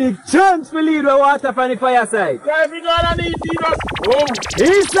have to dig trench to lead the water from the fireside. So if you gonna need Jesus, oh,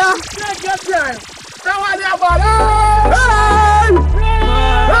 Isa! take your time. Now what Hey!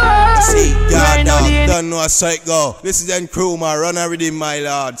 See, God, dog, don't know a sight go. This is then crew, man, run everything, my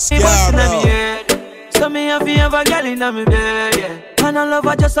lord. Scare, bro. So me have you ever girl in my bed, yeah. And I love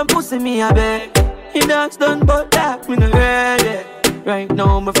her just some pussy me a bed. He dance done but that me no ready. Right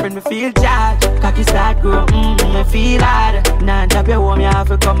now my friend me feel charged. Cocky start grow, me feel hard. Now drop your home you have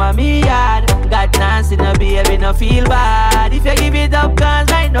to come at me hard. Got Nancy no baby no feel bad. If you give it up cause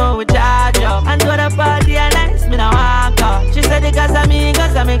right now we charge up. And go to party and nice me no walk up. She said it cause of me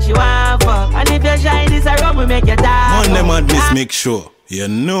cause I make she want fuck. And if you shine this around we make you die. Monday Madness make sure you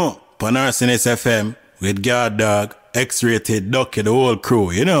know on Arsonist FM with God Dog, X-rated, Ducky, the whole crew.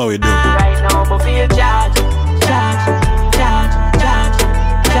 You know how we do. Right now, I feel charged.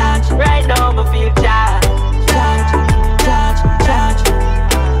 Right now, I feel charged.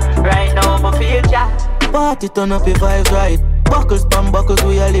 Right now, I feel charged. Party turn up your vibes right. Buckles, bam, buckles,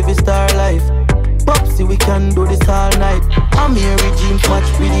 we all live a star life. Popsy, we can do this all night. I'm here with jeans, match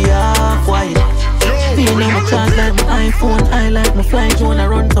with the half-white. Feel like my chance like my iPhone. I like my flying drone. I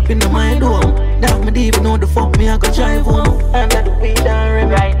run up in my dome. That me even know the fuck me I go drive home. Under the weed and rim.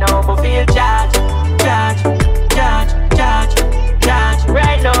 Right now I feel charged.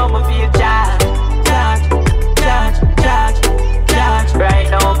 Right now I feel charged. Right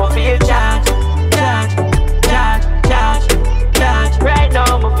now I feel charged.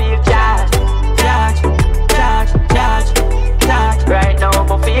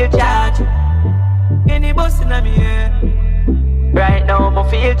 feel charged. Any bus in me head. Right now, I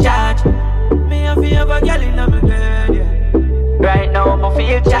feel charged. Me a feel a girl in my bed, yeah. Right now, I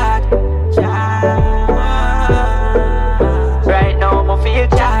feel charged. Right now, I feel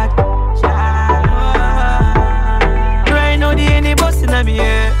charged. Right now, the any bus in me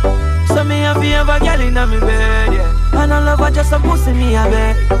head. So me a feel a girl in my bed, yeah. And I love her just a pussy me a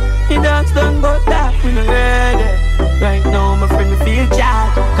bed. The dogs don't go dark when I'm ready. Right now, my friend, me feel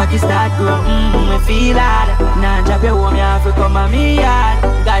charged. Cocky start grow, me feel hard. Now drop your home, you have to come on me yard.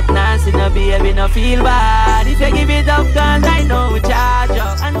 Got Nancy, no baby, no feel bad. If you give it up, girl, I know we charge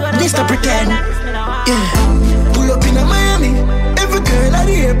up. Just to pretend, yeah. Pull up in a Miami. Every girl at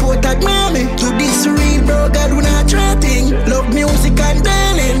the airport admire me. To this real bro, God, we not trying. Love music and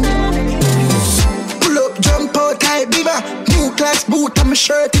dancing. Pull up, jump out, high beaver. New class boot on my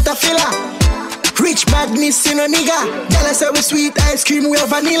shirt, it a filler. Rich badness in a nigga. Tell us how we sweet ice cream, we have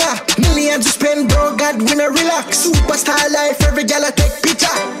vanilla. Millions to spend, bro, God, we no relax. Superstar life, every gal I take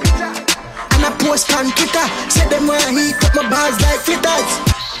picture. And I post on Twitter. Say them when I heat up my bars like flitters.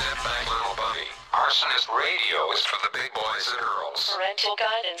 Arsonist Radio is for the big boys and girls. Parental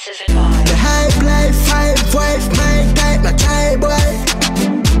guidance is advised. The hype life, 5 wife, my type, my try boy.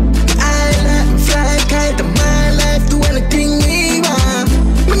 I like fly kite, the my life, do anything we want.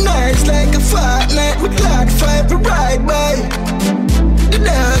 My nights like a fortnight, with Glock 5 to ride by. The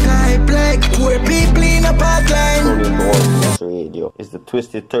dog hype like poor people in a pipeline. Radio. It's the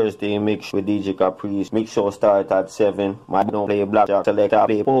Twisted Thursday mix with DJ Caprice. Make sure start at 7. My don't play blackjack, select I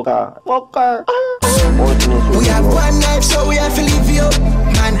play poker. We have one life, so we have to live you.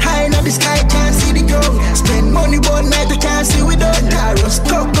 Man high in the sky, can't see the ground. Spend money one night, they can't see we done. Taro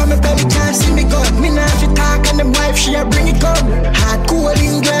stuck on my belly, can't see me gun. Me now she talk and the wife, she a bring it come. Hardcore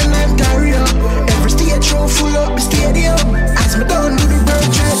England, Ontario. Every stage show full up the stadium. As me done do the bird,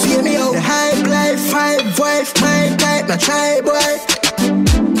 try to pay me out. The hype life, 5 wife, my type, my try boy.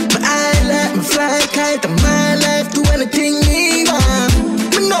 My eye like my fly kite, and my life do anything me want.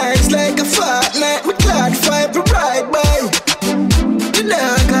 My nights like a fortnight, with Glock 5 to ride by. The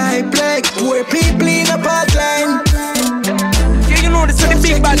dog hype like poor people in a pipeline. Yeah, you know this is the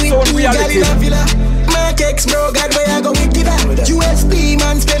big bad soul reality. MxXSHxW, bro, God, where I go with it. USD,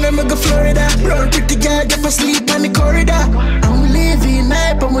 man, spend them go Florida. Run pretty girl, get for sleep on the corridor. I'm living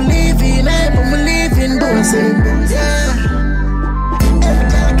hype, I'm living hype, I'm living bossy. Yeah. Every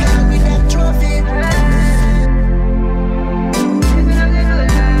girl call me that trophy.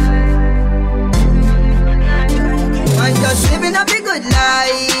 I'm just living up a good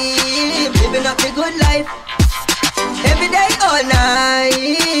life, living up a good life. Every day, all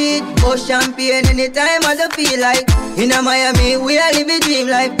night. Oh, champagne anytime I don't feel like. In a Miami, we are living dream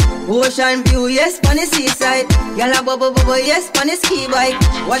life. Ocean view, yes, on the seaside. Yalla bubble bubble, yes, on the ski bike.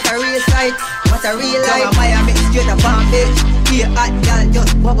 What a real sight, what a real life. Down a Miami, straight up Palm Beach. Here hot girl,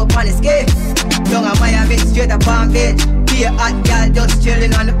 just bubble on the skate. Down a Miami, straight up Palm Beach. Here hot girl, just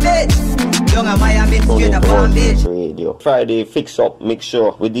chilling on the pitch. Down a Miami, straight up Palm Beach. Friday, fix up, make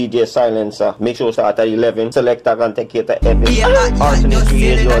sure with DJ Silencer. Make sure start at 11. Selector can take it to Evan.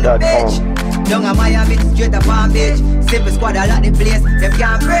 ArsonistRadio.com. Down a Miami, straight up Palm Beach. Simple squad, I like the place, them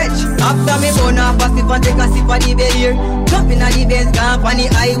can't bridge. After me go now, pass it and take a sip of the bed here. Jumping on the Benz, gone on the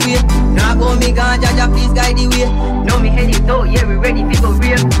highway. Now go me gone, Jaja, please guide the way. Now me head is out, yeah, we ready, people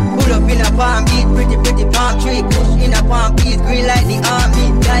real. Pull up in a palm beat, pretty palm tree. Push in a palm beat, green like the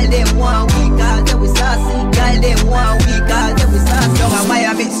army. Girl, them 1 week, cause they was sassy. Girl, them 1 week, cause they was sassy. Down a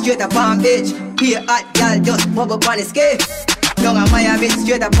Miami, straight up Palm Beach. Here hot girl, just bubble on the skate. Down a Miami,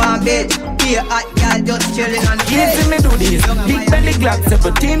 straight up Palm Beach. Here hot girl, just chilling on the skate. Easy me do this, big belly Glock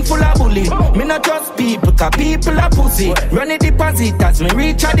 17 full of bully. Me not trust people, cause people are pussy. Run the deposit as me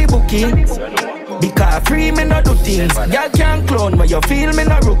reach at the bookie. Because free me no do things. Y'all can't clone where you feel me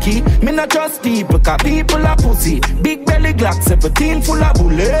no rookie. Me not trust people, cause people are pussy. Big belly Glock 17 full of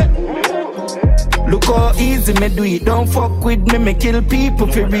bullet. Look how easy me do it. Don't fuck with me, me kill people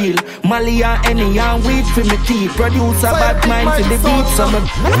for real. Mali and any and weed for me teeth. Produce a bad mind for the beat. So me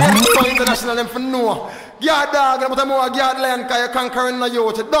so international them for no. Yard dog, but more yard land, cause you conquering the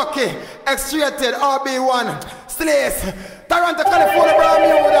youth. Ducky, X-rated, RB1, Slays, Toronto, California, brand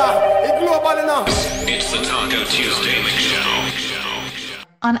new it's global enough. It's the Taco Tuesday mix show.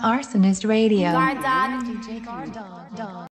 On Arsonist Radio. Guard dog. DJ Guard dog.